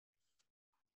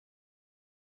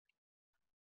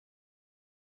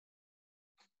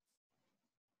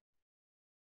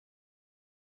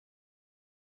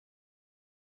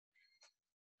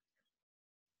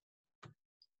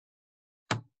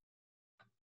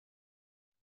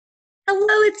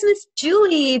Hello, it's Miss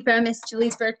Julie from Miss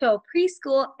Julie's Virtual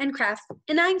Preschool and Crafts,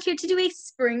 and I'm here to do a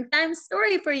springtime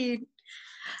story for you.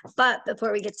 But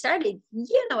before we get started,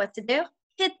 you know what to do.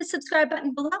 Hit the subscribe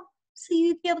button below so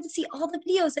you'll be able to see all the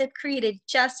videos I've created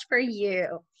just for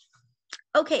you.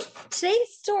 Okay, today's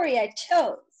story I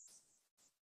chose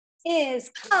is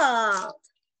called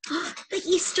The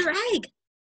Easter Egg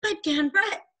by Dan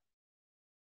Brett.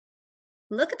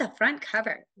 Look at the front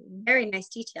cover. Very nice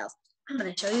details. I'm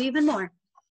going to show you even more.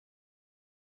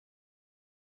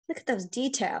 Look at those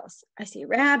details. I see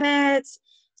rabbits,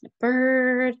 and a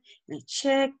bird, and a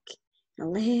chick, and a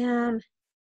lamb.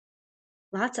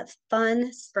 Lots of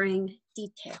fun spring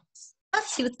details.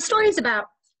 Let's see what the story is about.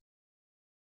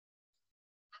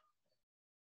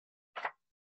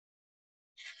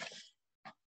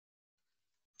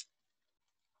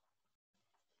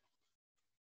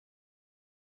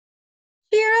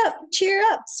 Cheer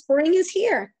up, spring is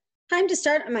here. Time to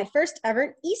start on my first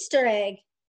ever Easter egg,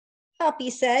 Poppy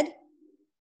said.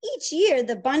 Each year,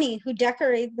 the bunny who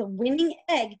decorated the winning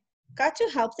egg got to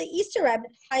help the Easter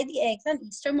rabbit hide the eggs on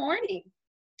Easter morning.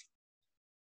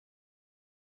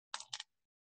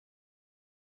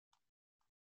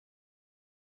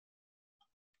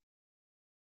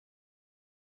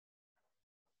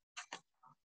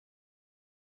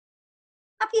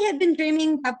 Poppy had been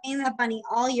dreaming about being that bunny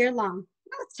all year long.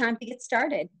 Now it's time to get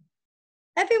started.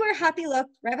 Everywhere Happy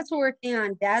looked, rabbits were working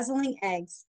on dazzling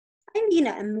eggs. I need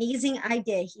an amazing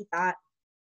idea, he thought.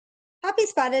 Poppy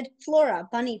spotted Flora,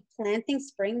 bunny, planting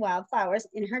spring wildflowers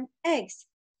in her eggs.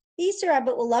 The Easter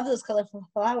rabbit will love those colorful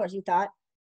flowers, he thought,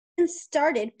 and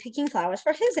started picking flowers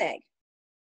for his egg.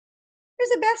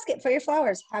 Here's a basket for your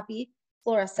flowers, Happy,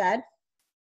 Flora said.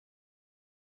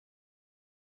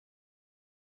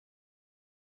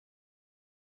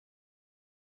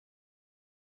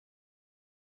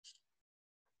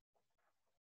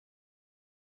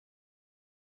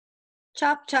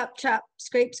 Chop, chop, chop,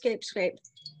 scrape, scrape, scrape.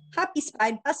 Happy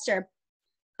spied Buster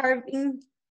carving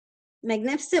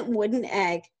magnificent wooden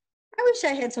egg. I wish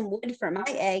I had some wood for my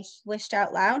egg, he wished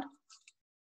out loud.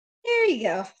 Here you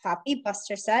go, Happy,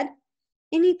 Buster said,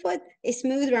 and he put a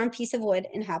smooth round piece of wood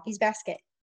in Happy's basket.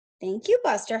 Thank you,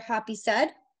 Buster, Happy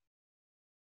said.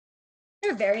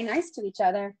 They're very nice to each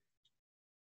other.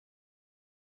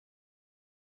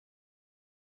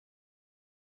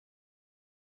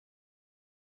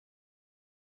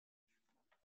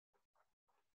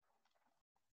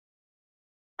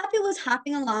 Happy was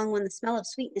hopping along when the smell of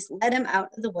sweetness led him out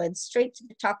of the woods straight to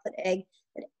the chocolate egg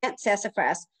that Aunt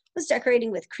Sassafras was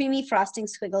decorating with creamy frosting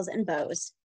squiggles and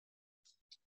bows.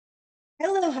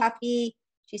 Hello, Happy,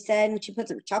 she said, and she put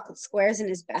some chocolate squares in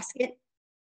his basket.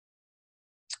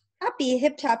 Happy,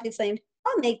 Hip-Top exclaimed,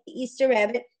 I'll make the Easter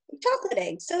rabbit a chocolate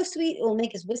egg so sweet it will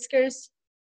make his whiskers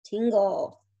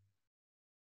tingle.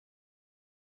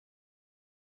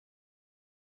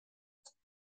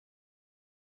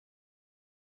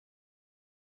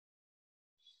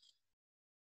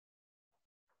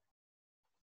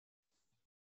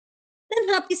 Then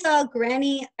Happy saw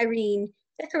Granny Irene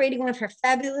decorating one of her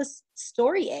fabulous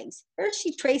story eggs. First,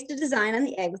 she traced a design on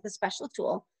the egg with a special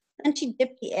tool. Then she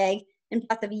dipped the egg in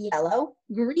pots of yellow,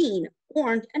 green,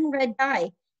 orange, and red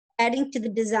dye, adding to the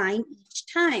design each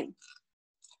time.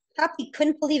 Happy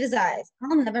couldn't believe his eyes.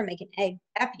 I'll never make an egg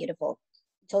that beautiful,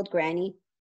 he told Granny.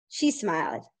 She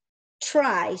smiled.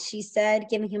 Try, she said,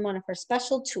 giving him one of her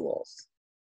special tools.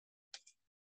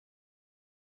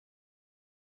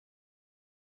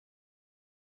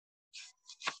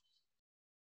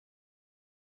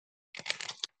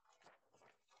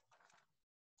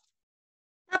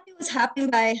 Happy was hopping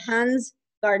by Hans'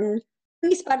 garden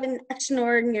when he spotted an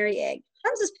extraordinary egg.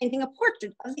 Hans was painting a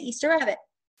portrait of the Easter rabbit.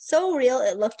 So real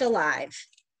it looked alive.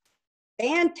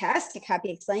 Fantastic,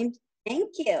 Happy exclaimed.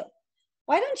 Thank you.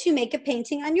 Why don't you make a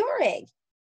painting on your egg?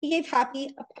 He gave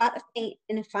Happy a pot of paint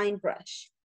and a fine brush.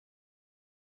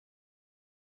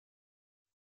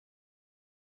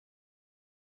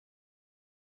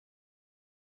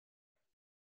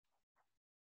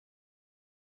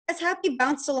 As Happy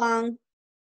bounced along,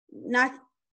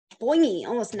 boingy,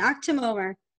 almost knocked him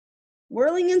over.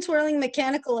 Whirling and swirling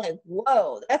mechanical egg.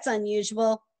 Whoa, that's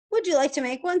unusual. Would you like to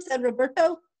make one? Said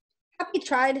Roberto. Happy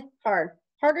tried hard.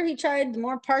 Harder he tried, the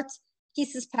more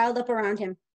pieces piled up around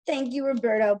him. Thank you,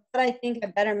 Roberto, but I think I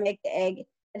better make the egg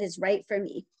that is right for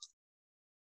me.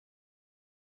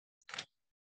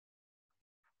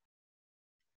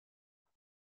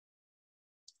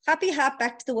 Happy hopped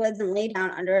back to the woods and lay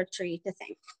down under a tree to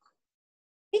think.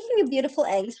 Making a beautiful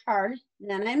egg is harder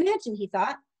than I imagined, he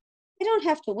thought. I don't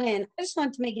have to win. I just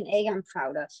want to make an egg I'm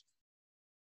proud of.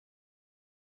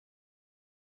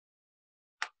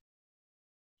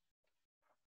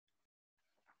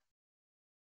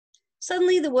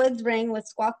 Suddenly the woods rang with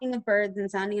squawking of birds and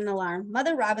sounding an alarm.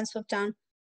 Mother Robin swooped down,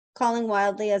 calling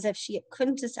wildly as if she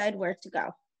couldn't decide where to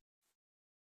go.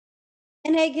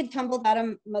 An egg had tumbled out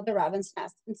of Mother Robin's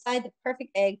nest. Inside the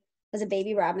perfect egg was a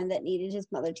baby robin that needed his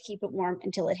mother to keep it warm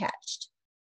until it hatched.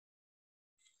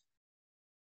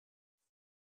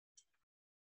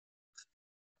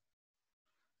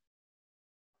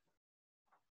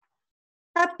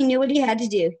 Happy knew what he had to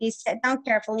do. He sat down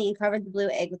carefully and covered the blue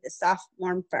egg with his soft,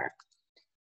 warm fur.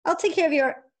 I'll take care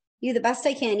of you the best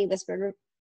I can, he whispered.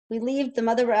 Relieved, the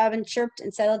mother robin chirped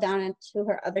and settled down into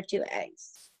her other 2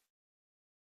 eggs.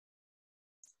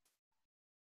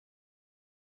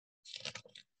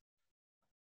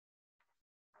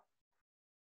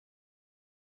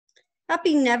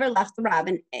 Happy never left the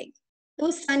robin egg. It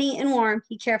was sunny and warm.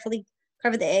 He carefully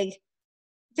covered the egg.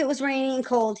 If it was rainy and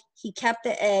cold, he kept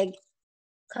the egg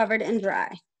covered and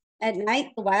dry. At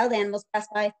night, the wild animals passed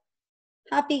by.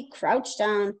 Happy crouched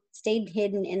down, stayed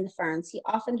hidden in the ferns. He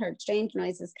often heard strange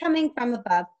noises coming from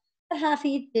above, but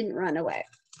Happy didn't run away.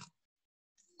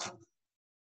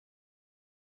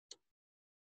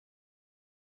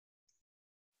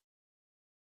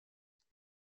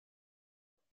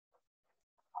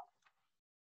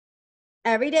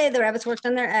 Every day, the rabbits worked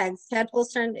on their eggs.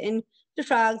 Tadpoles turned into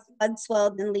frogs, buds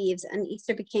swelled in leaves, and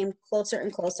Easter became closer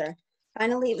and closer.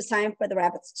 Finally, it was time for the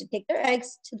rabbits to take their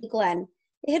eggs to the glen.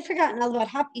 They had forgotten all about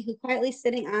Happy, who quietly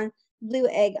sitting on the blue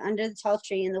egg under the tall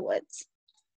tree in the woods.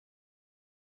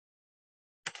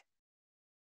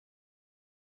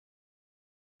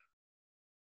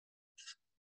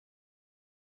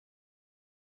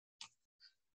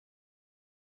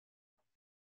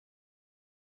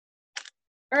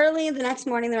 Early the next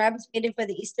morning, the rabbits waited for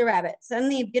the Easter rabbit.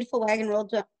 Suddenly, a beautiful wagon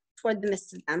rolled toward the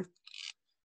midst of them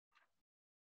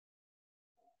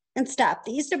and stopped.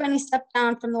 The Easter bunny stepped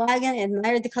down from the wagon and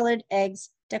admired the colored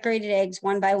eggs, decorated eggs,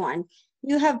 one by one.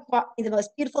 You have brought me the most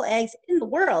beautiful eggs in the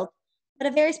world, but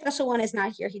a very special one is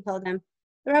not here, he told them.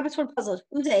 The rabbits were puzzled.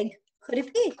 Whose egg could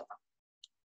it be?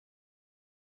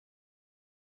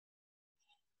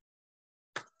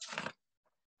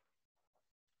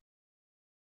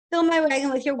 Fill my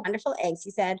wagon with your wonderful eggs,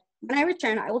 he said. When I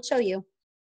return, I will show you.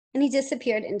 And he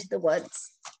disappeared into the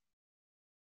woods.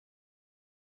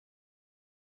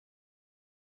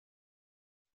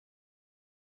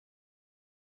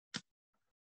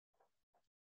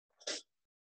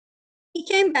 He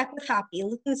came back with Happy,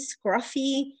 looking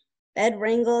scruffy, bed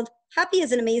wrinkled. Happy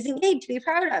is an amazing egg to be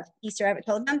proud of, Easter Rabbit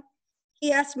told them.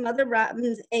 He asked Mother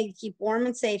Robin's egg to keep warm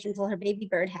and safe until her baby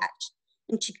bird hatched,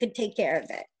 and she could take care of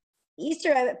it. Easter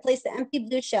Rabbit placed the empty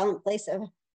blue shell in place of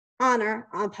honor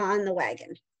upon the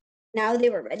wagon. Now they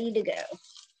were ready to go.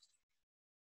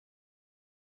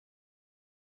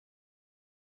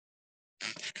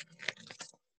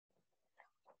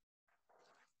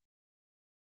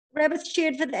 Rabbits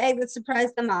cheered for the egg that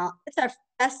surprised them all. It's our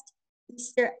best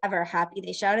Easter ever, Happy,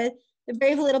 they shouted. The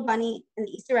brave little bunny and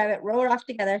the Easter rabbit rode off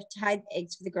together to hide the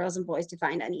eggs for the girls and boys to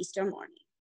find on Easter morning.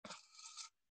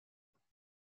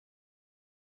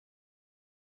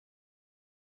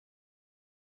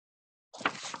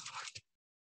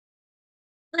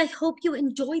 I hope you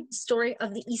enjoyed the story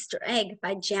of the Easter egg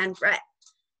by Jan Brett.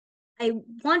 I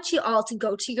want you all to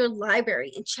go to your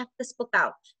library and check this book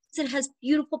out because it has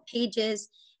beautiful pages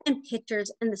and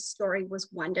pictures, and the story was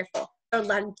wonderful. There are a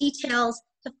lot of details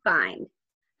to find.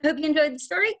 I hope you enjoyed the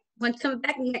story. I want to come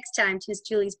back next time to Ms.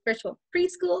 Julie's Virtual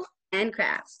Preschool and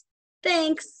Crafts.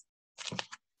 Thanks.